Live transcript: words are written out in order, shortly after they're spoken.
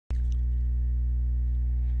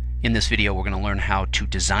In this video we're going to learn how to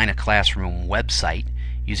design a classroom website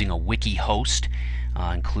using a wiki host,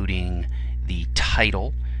 including the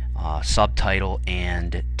title, subtitle,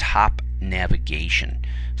 and top navigation.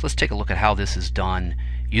 So let's take a look at how this is done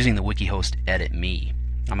using the wiki host Edit Me.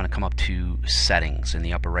 I'm going to come up to Settings in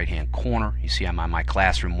the upper right hand corner. You see I'm on my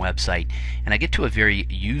classroom website, and I get to a very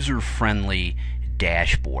user-friendly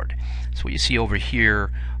dashboard. So what you see over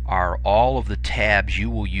here are all of the tabs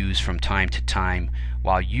you will use from time to time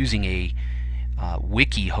while using a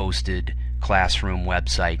wiki hosted classroom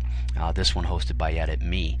website, this one hosted by Edit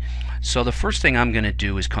Me. So the first thing I'm going to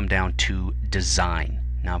do is come down to Design.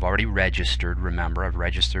 Now I've already registered, remember I've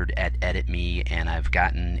registered at Edit Me, and I've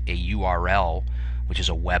gotten a URL, which is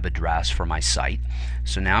a web address for my site.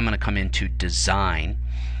 So now I'm going to come into Design,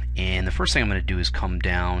 and the first thing I'm going to do is come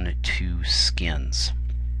down to Skins.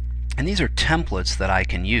 And these are templates that I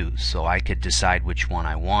can use, so I could decide which one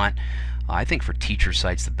I want. I think for teacher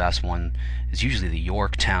sites the best one is usually the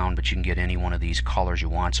Yorktown, but you can get any one of these colors you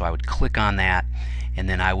want. So I would click on that, and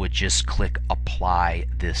then I would just click Apply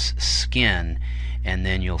this skin, and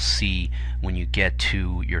then you'll see when you get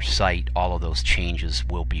to your site all of those changes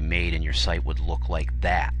will be made and your site would look like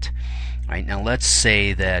that. All right, now let's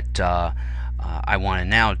say that I want to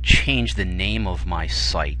now change the name of my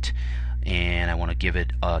site, and I want to give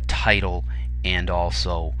it a title and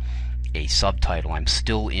also a subtitle. I'm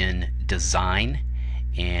still in Design,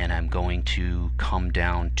 and I'm going to come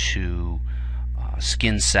down to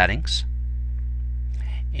Skin Settings,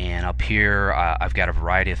 and up here I've got a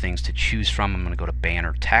variety of things to choose from. I'm going to go to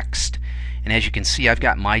Banner Text, and as you can see I've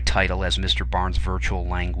got my title as Mr. Barnes Virtual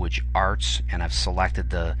Language Arts, and I've selected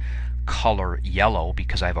the color yellow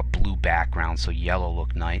because I have a blue background, so yellow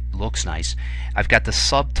looks nice. I've got the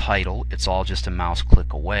subtitle, it's all just a mouse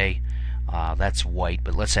click away. That's white,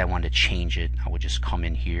 but let's say I wanted to change it. I would just come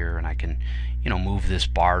in here and I can, move this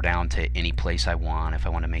bar down to any place I want. If I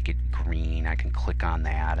want to make it green, I can click on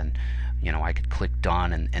that, and I could click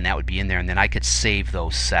done, and that would be in there, and then I could save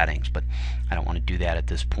those settings, but I don't want to do that at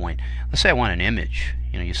this point. Let's say I want an image.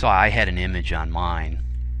 You saw I had an image on mine,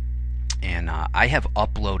 and I have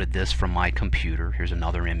uploaded this from my computer. Here's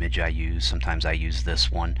another image I use. Sometimes I use this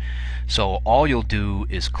one. So all you'll do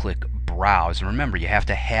is click Browse, and remember you have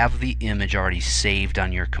to have the image already saved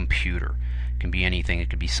on your computer. It can be anything. It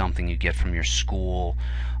could be something you get from your school.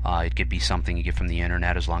 It could be something you get from the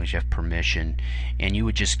internet, as long as you have permission. And you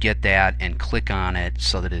would just get that and click on it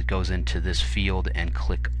so that it goes into this field and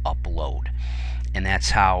click Upload. And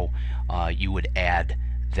that's how you would add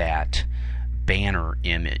that banner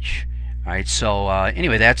image. Alright, so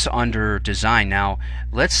anyway, that's under Design. Now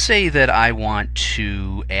let's say that I want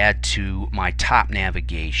to add to my top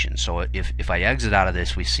navigation. So if I exit out of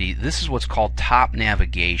this, we see this is what's called top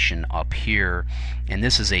navigation up here, and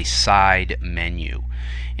this is a side menu,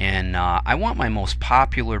 and I want my most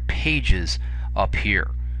popular pages up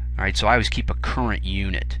here. Alright, so I always keep a current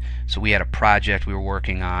unit. So we had a project we were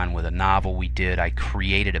working on with a novel we did. I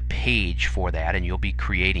created a page for that, and you'll be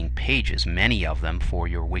creating pages, many of them, for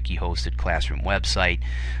your wiki hosted classroom website.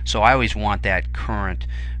 So I always want that current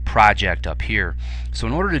project up here. So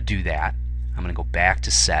in order to do that, I'm going to go back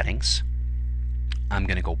to Settings. I'm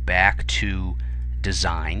going to go back to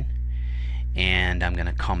Design, and I'm going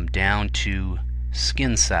to come down to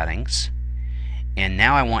Skin Settings, and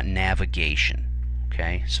now I want Navigation.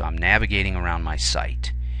 Okay, so I'm navigating around my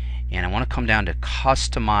site, and I want to come down to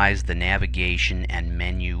Customize the Navigation and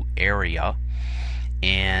Menu area,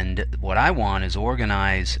 and what I want is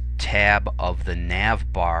Organize tab of the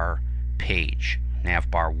navbar page,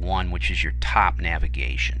 navbar 1, which is your top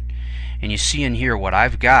navigation. And you see in here what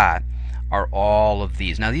I've got are all of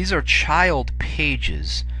these. Now these are child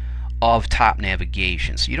pages of top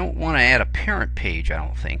navigation, so you don't want to add a parent page. I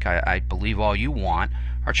don't think. I believe all you want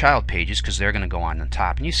are child pages, because they're going to go on the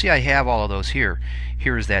top. And you see I have all of those here.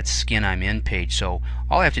 Here is that Skin I'm In page. So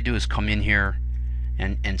all I have to do is come in here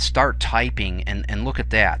and start typing, and look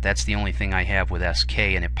at that. That's the only thing I have with SK,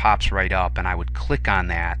 and it pops right up, and I would click on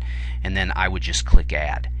that, and then I would just click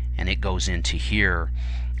Add, and it goes into here.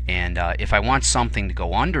 And if I want something to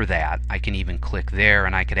go under that, I can even click there,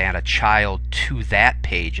 and I could add a child to that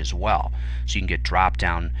page as well. So you can get drop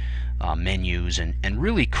down menus and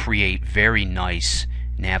really create very nice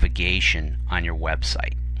navigation on your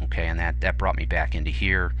website. Okay, and that brought me back into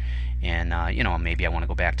here, and maybe I want to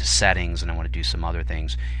go back to Settings and I want to do some other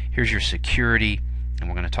things. Here's your security, and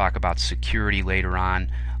we're going to talk about security later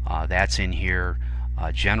on. That's in here.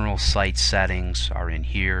 General site settings are in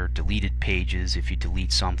here. Deleted pages, if you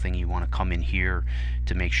delete something you want to come in here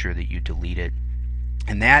to make sure that you delete it.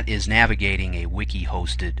 And that is navigating a wiki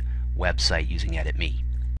hosted website using Edit Me.